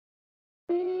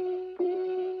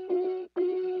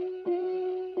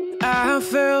I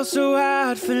fell so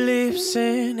hard for lips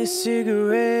and a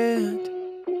cigarette.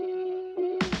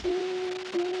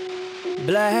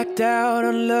 Blacked out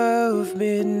on love,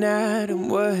 midnight,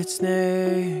 and what's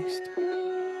next?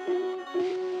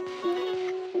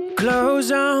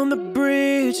 Clothes on the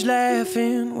bridge,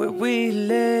 laughing where we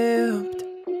left,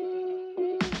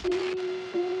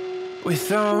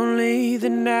 with only the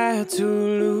night to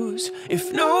lose.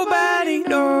 If nobody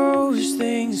knows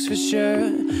things for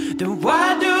sure, then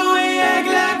why do we act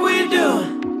like we do?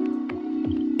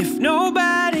 If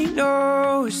nobody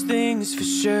knows things for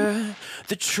sure,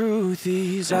 the truth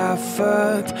is I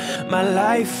fucked my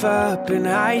life up in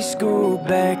high school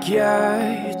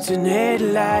backyards and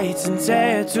headlights and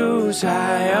tattoos.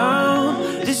 High on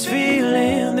this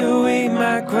feeling that we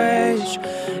might crash,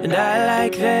 and I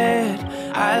like that,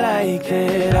 I like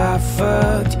that. I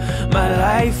fucked my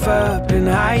life up in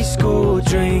high school,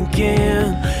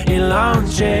 drinking in lawn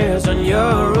chairs on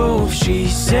your roof. She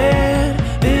said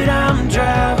that I'm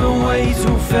driving way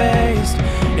too fast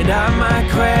and I might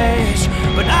crash,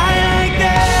 but I like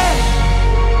that,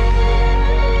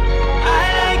 I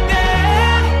like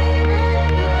that.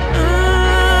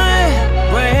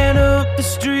 Ran up the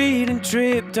street and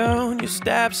tripped on your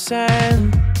stop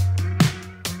sign.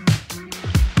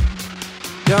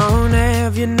 Don't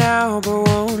have you now, but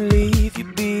won't leave you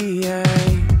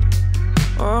behind.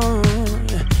 Oh,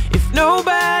 if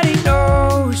nobody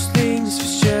knows things for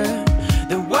sure,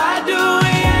 then why do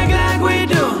we act like we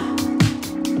do?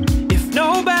 If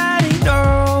nobody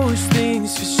knows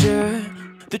things for sure,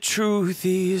 the truth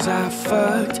is I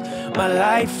fucked my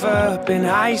life up in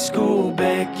high school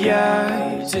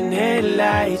backyards and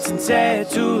headlights and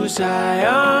tattoos. High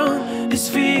on this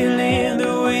feeling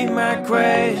that we might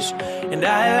crash, and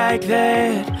I like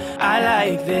that, I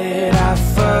like that. I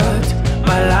fucked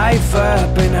my life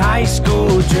up in high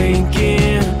school,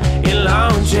 drinking in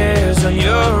lawn chairs on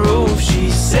your roof. She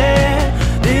said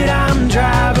that I'm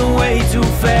driving way too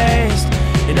fast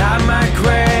and I might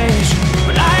crash,